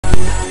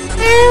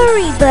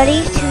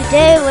everybody,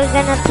 today we're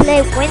gonna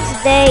play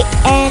Wednesday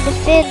and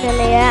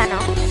Finaliano.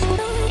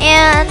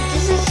 And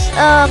this is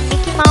a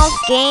Mickey Mouse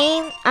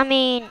game. I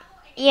mean,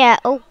 yeah,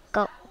 oh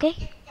go, okay.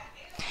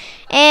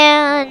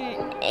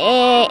 And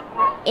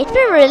it's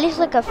been released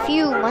like a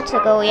few months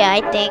ago, yeah,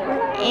 I think.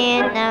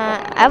 And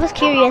I was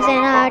curious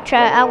and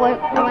I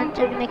wanted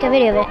to make a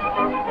video of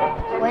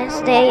it.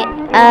 Wednesday,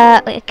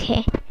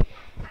 okay.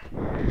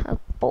 Oh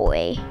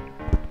boy.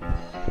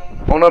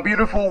 On a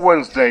beautiful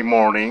Wednesday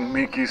morning,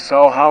 Mickey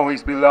saw how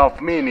his beloved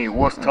Minnie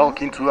was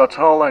talking to a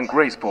tall and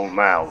graceful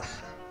mouse.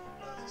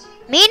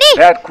 Minnie?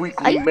 That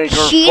quickly made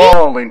her cheating?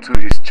 fall into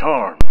his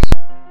charms.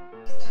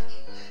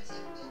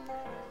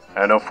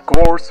 And of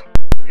course,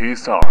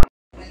 his arm.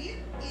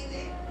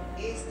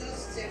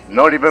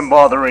 Not even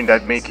bothering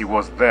that Mickey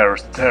was there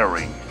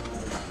staring.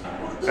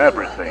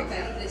 Everything.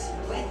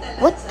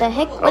 What the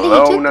heck? What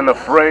Alone and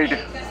afraid,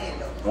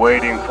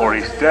 waiting for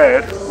his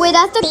dad. Wait,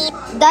 that's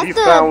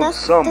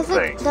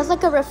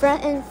like a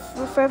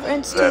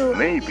reference That to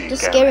maybe the can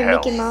scary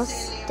help. Mickey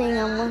Mouse thing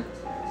on one.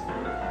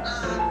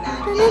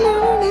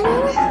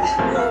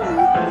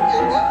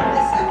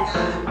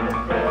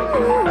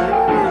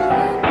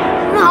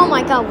 Oh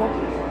my god,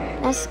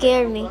 that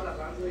scared me.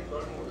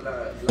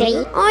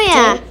 Oh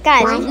yeah,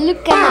 guys,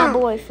 look at my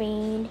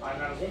boyfriend.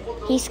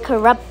 He's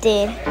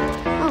corrupted.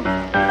 Oh,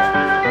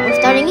 we're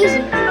starting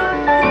easy.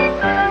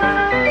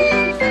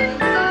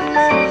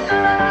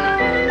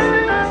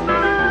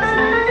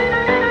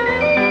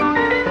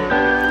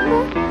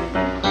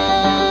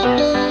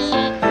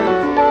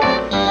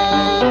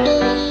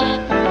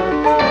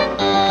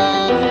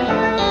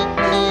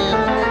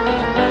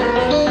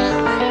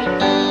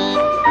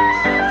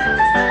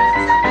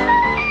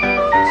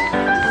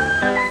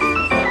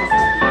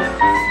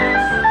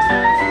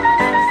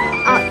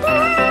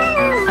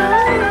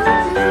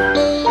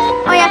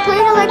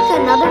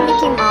 Another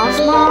Mickey Mouse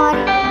mod,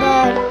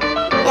 but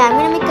yeah, I'm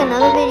gonna make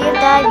another video of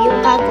that. You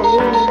don't have to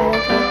believe me, but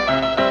okay.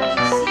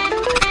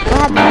 What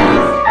happened?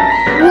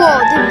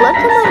 Whoa, did blood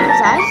come out of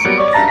his eyes?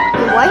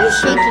 Wait, why are you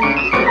shaking?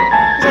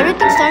 Is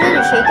everything starting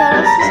to shake out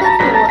of his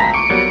sudden or what?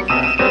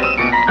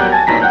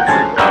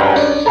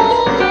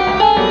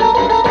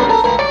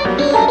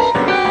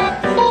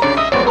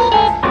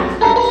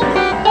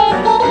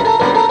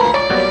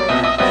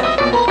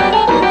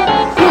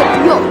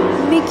 Yo,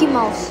 Mickey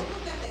Mouse.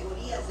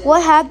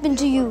 What happened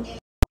to you?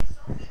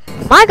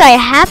 My guy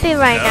happy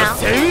right now.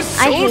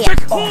 I hate it.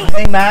 Oh,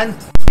 hey man,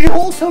 you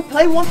also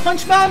play One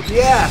Punch Man?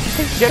 Yeah.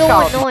 It's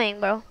so annoying,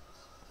 bro.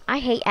 I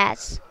hate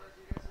ads.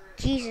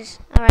 Jesus.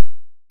 Alright.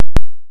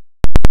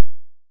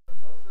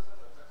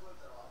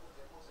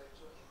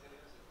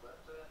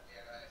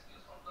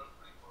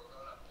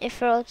 It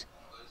froze.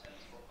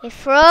 It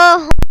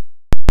froze.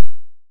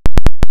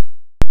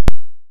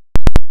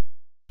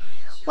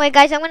 Wait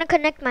guys, I'm gonna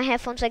connect my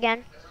headphones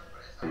again.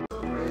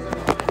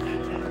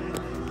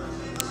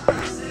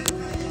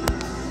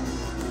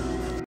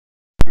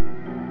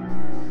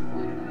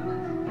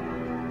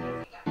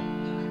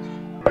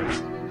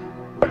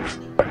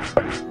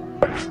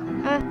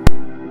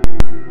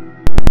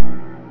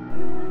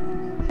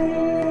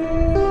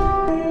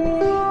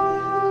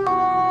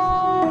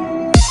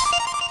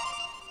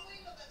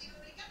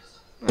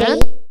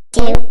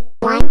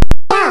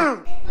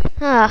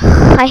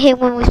 I hate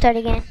when we start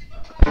again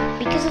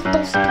because of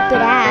those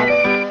stupid ads.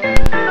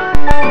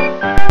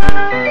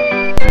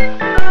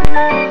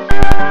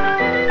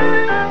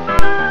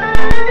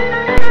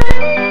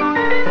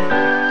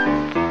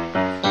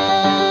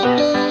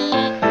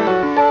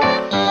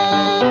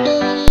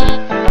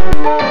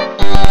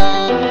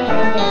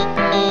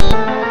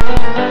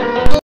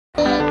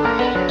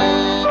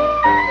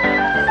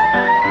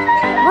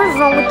 What's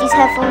wrong with these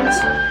headphones?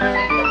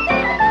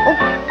 Oh,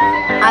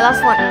 I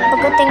lost one,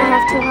 but good thing I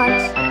have 2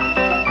 hearts.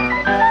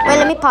 Wait,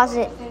 let me pause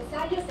it.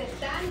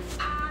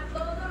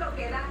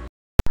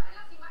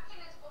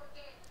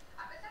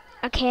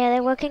 Okay, are they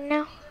working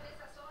now?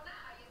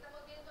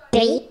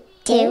 3,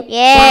 2,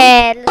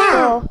 yeah, let's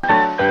go.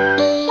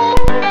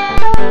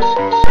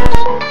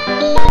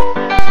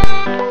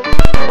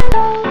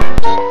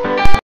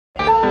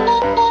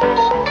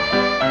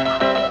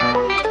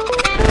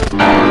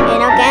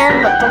 And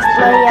again, but those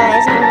bloody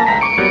eyes, I don't know.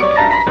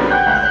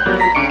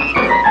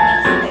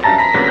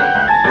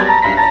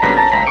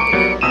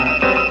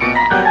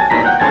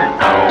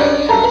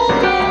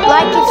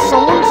 Like if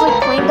someone's like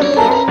playing the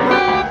piano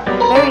not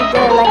very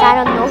good, like I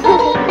don't know.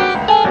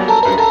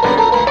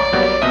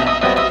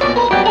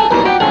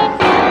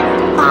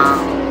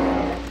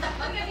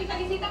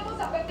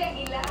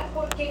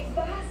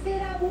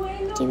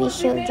 TV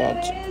show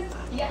judge.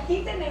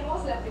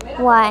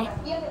 Why?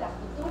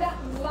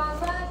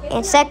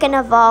 And second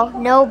of all,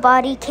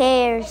 nobody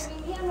cares.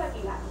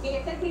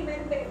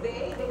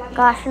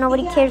 Gosh,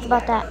 nobody cares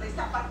about that.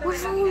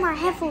 What's wrong with my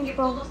headphones,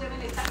 bro?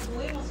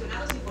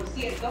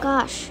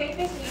 Gosh.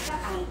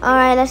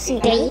 Alright, let's see.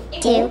 3,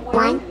 2,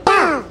 1,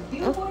 go!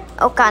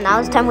 Oh god, now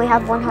it's time we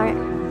have 1 heart.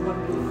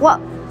 What?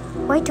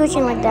 Why are you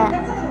twitching like that?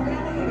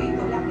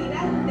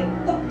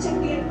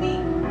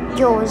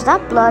 Yo, is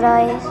that blood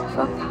eyes?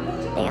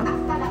 Damn.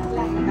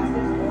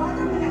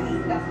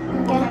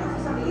 Okay.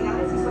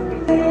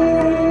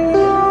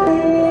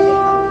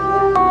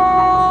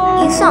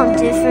 You sound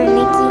different,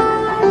 Mickey.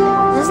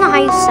 That's not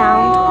how you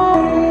sound.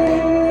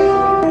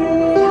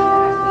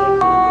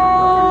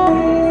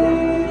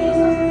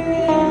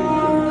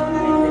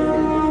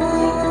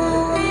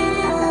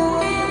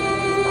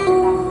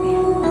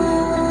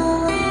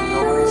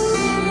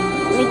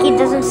 Mickey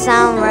doesn't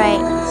sound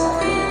right.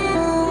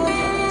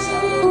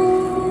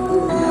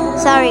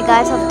 Sorry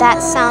guys, of that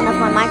sound of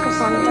my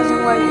microphone, it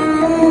doesn't work. I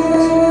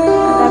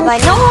gotta buy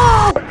no!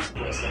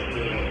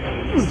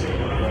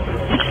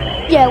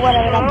 Yeah,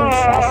 whatever, that game's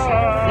trash.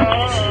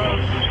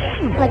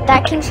 Like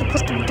that game's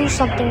supposed to do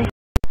something.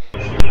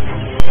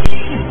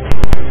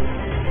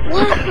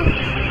 What?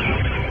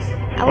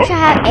 I wish I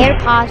had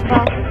AirPods,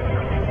 bro.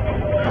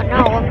 But no,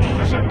 I'm just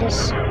using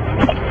this.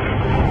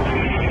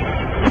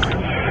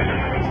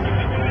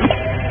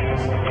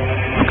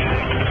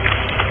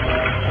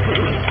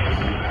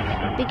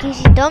 Because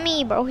he's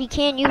dummy, bro. He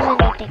can't use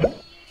anything.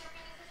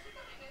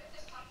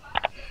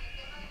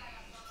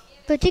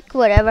 But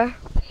whatever.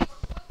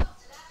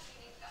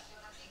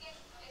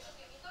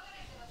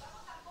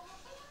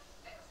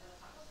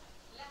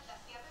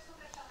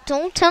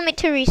 Don't tell me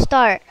to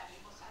restart.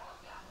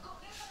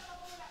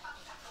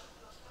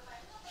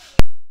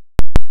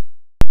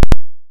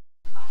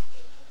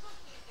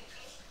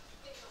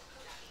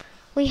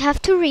 We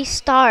have to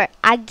restart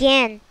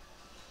again.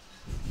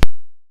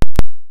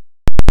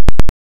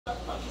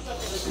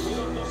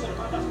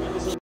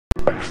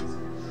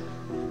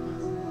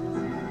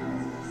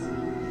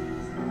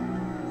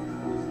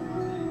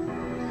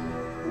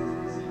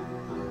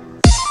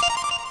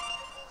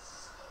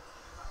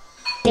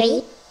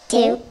 Three,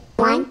 two,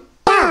 one,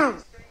 go!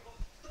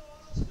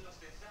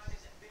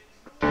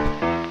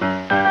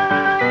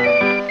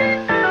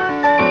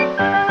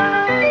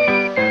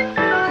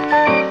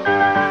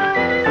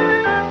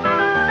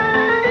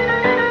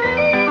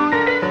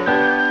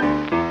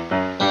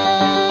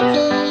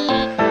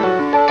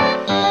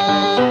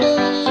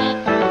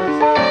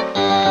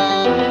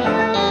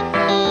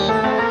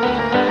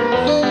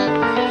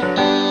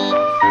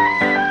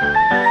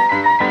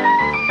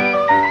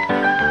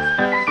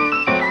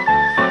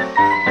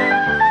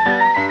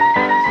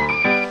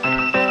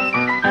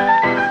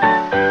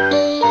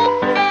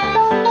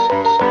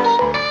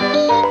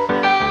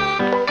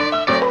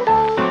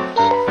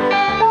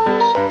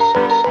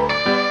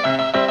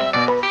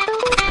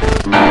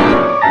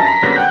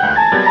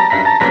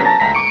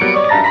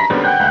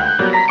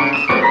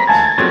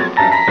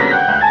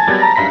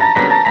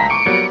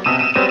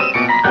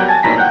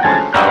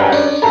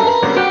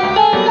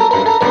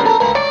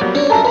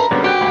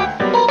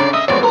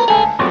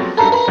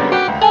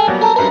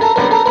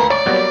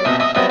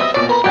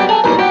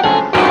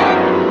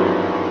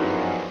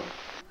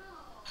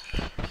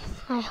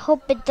 I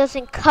hope it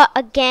doesn't cut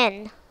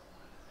again.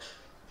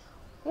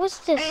 What's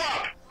this?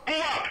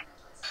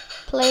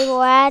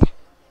 Playable ad?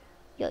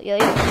 Yo, yo,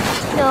 yo.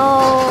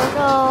 No,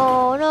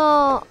 no,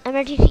 no.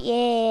 Emergency.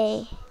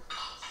 Yay.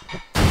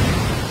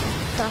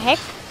 The heck?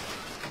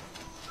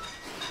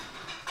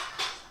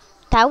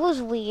 That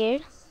was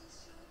weird.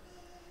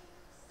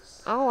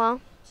 Oh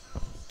well.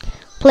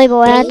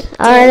 Playable ad.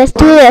 Alright, let's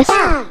do this.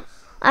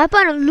 I'm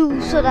gonna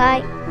lose so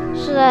that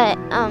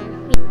oh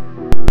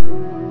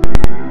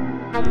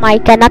my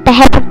god, not the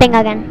headphone thing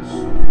again.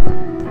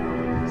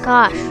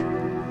 Gosh.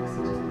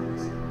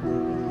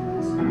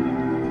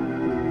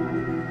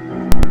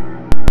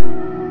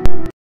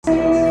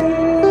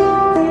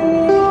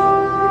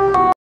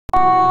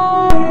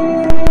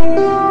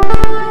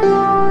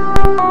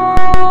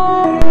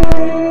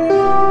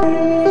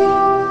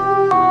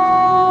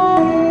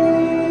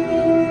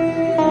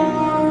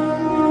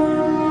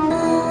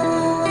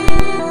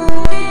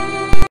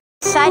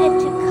 Decided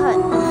to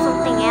cut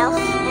something else,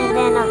 and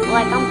then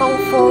I'm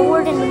going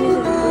forward and the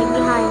music is playing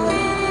behind me.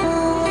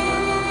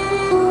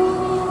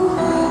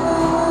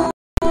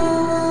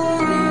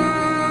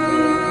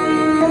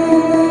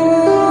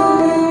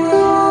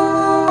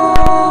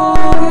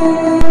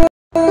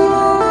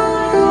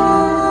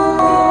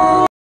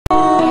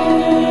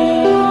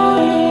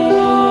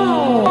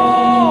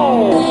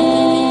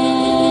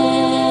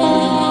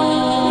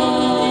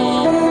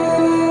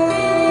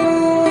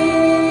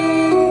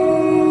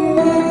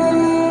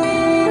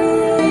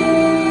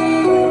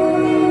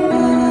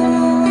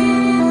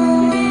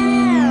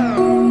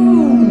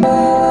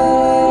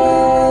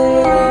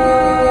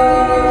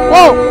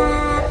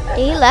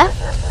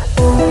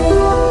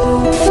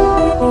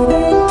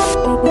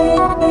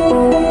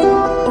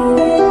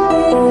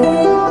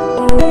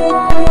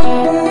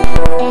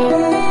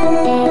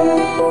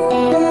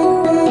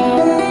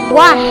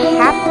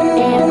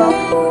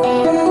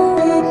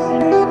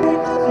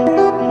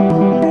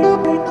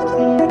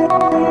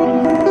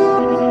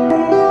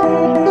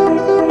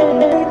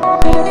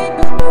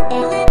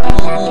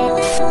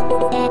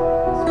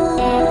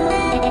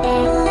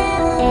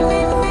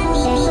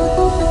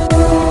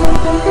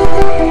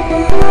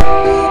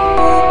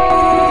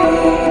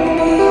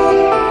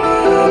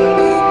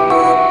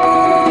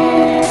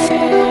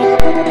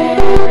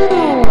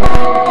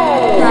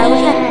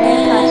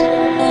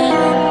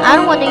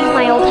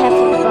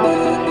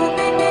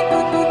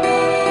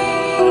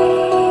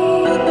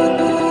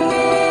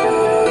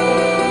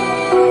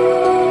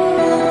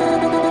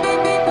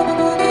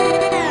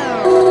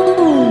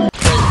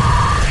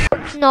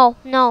 No,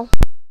 no.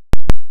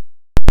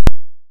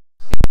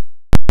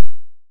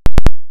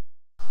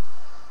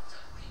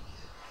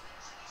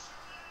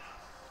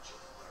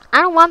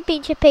 I don't want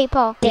pinche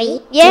paper.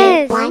 3,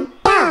 Yes. 2, 1,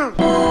 go!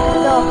 Go.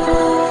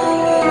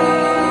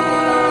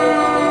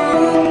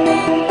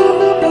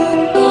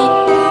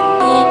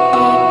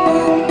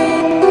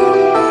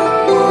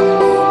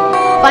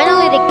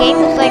 Finally, the game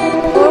was like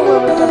before we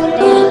were just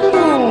there.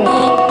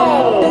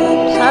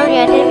 Sorry,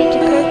 I didn't mean to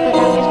curse, but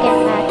I'm just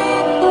getting mad.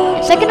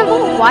 And second of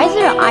all, why is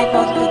there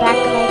eyeballs in the back?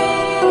 Like,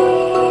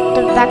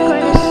 the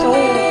background is so,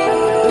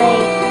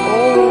 like,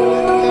 old.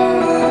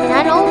 I mean,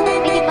 I know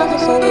Mickey Mouse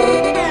is so old,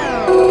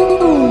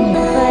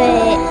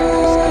 but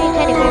the screen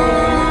kind of gave me.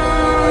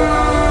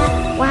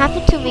 What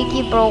happened to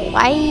Mickey, bro?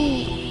 Why?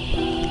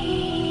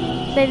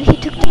 Maybe he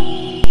took the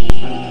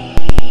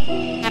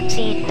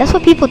vaccine. That's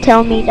what people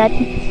tell me, that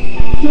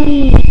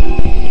he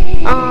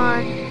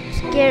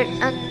scared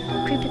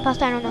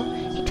creepypasta, I don't know.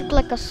 He took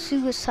like a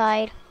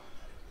suicide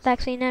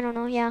vaccine, I don't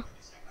know, yeah.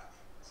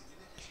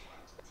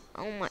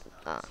 Oh my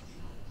god.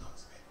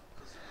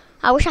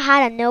 I wish I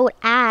had a note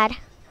ad.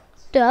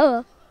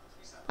 Duh.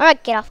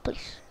 Alright, get off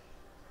please.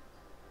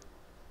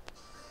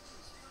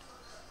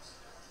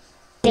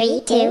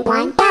 3, 2,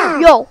 1, go!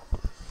 Yo!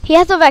 He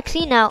has a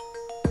vaccine now.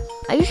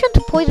 Are you trying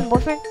to poison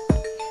boyfriend?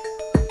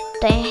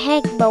 The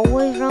heck, bro?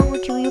 What is wrong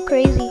with you? You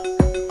crazy?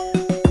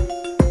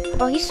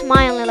 Bro, he's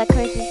smiling like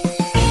crazy.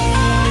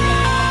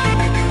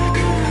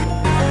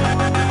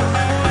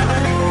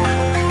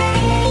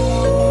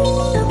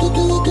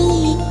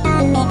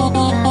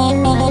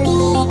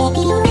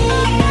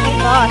 Oh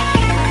god.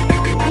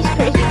 He's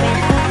crazy, man.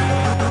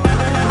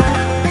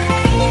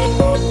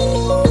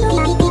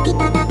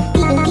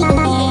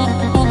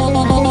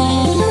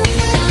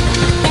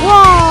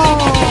 Whoa!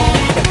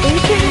 Did he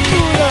turn into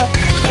the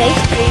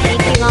face screen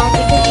Mickey Mouse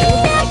because he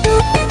was like,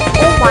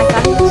 oh my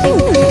god, he's so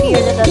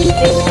creepier than the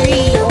face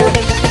screen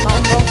older Mickey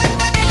Mouse, bro.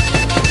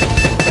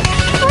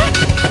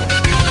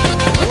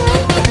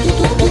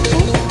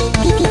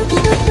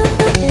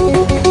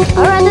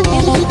 Alright, this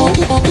music's cool.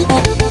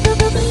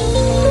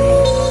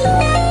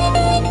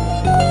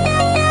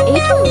 Are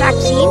you doing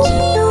vaccines?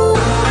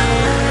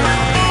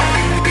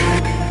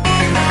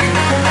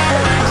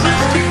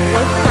 Vaccines too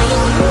boy for my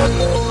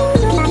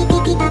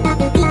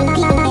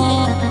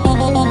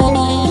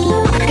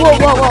Whoa,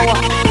 whoa, whoa, whoa.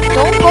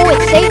 Don't go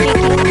and save me.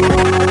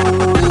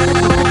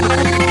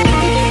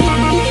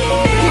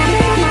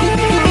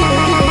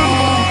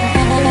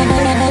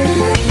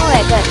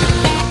 Okay, good.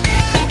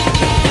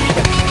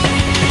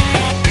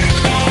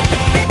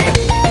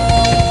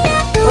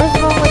 What is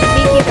wrong with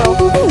Mickey, bro?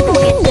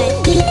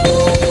 He's going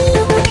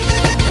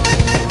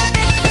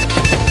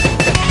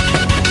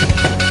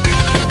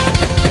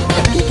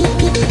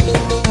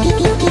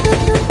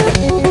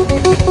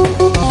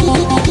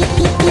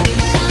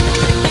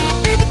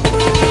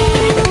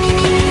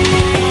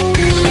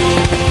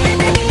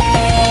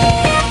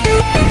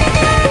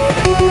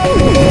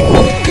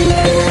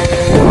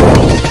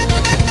insane.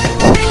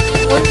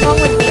 What's wrong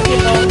with Mickey,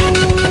 bro?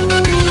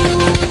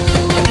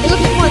 It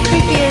looks more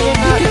creepier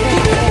than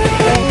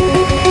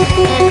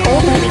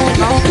older Mickey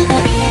Mouse.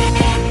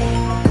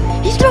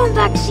 He's throwing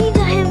vaccines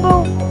at him, bro.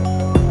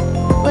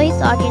 Well, he's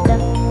dodging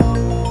them.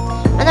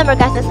 Remember,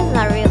 guys, this is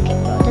not a real kick,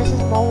 bro. This is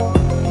mobile.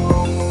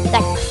 He's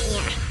like,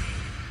 yeah.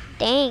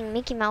 Dang,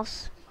 Mickey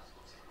Mouse.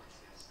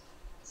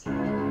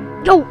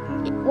 Yo,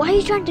 why are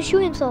you trying to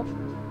shoot himself?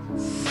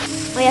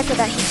 Oh, yeah, after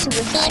that, he's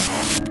suicide.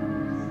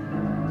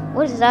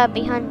 What is that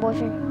behind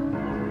boyfriend?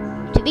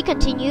 To be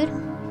continued.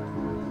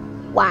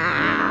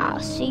 Wow.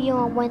 See you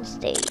on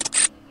Wednesday.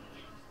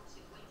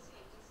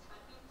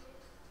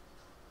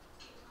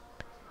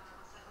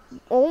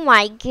 Oh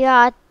my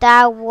god,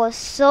 that was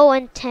so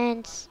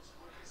intense.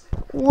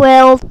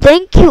 Well,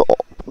 thank you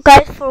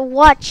guys for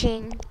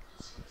watching.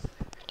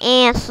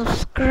 And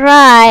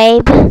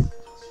subscribe.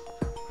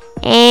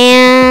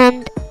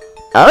 And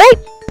alright,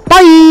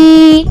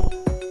 bye.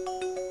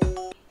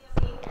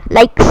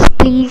 Likes,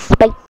 please. Bye.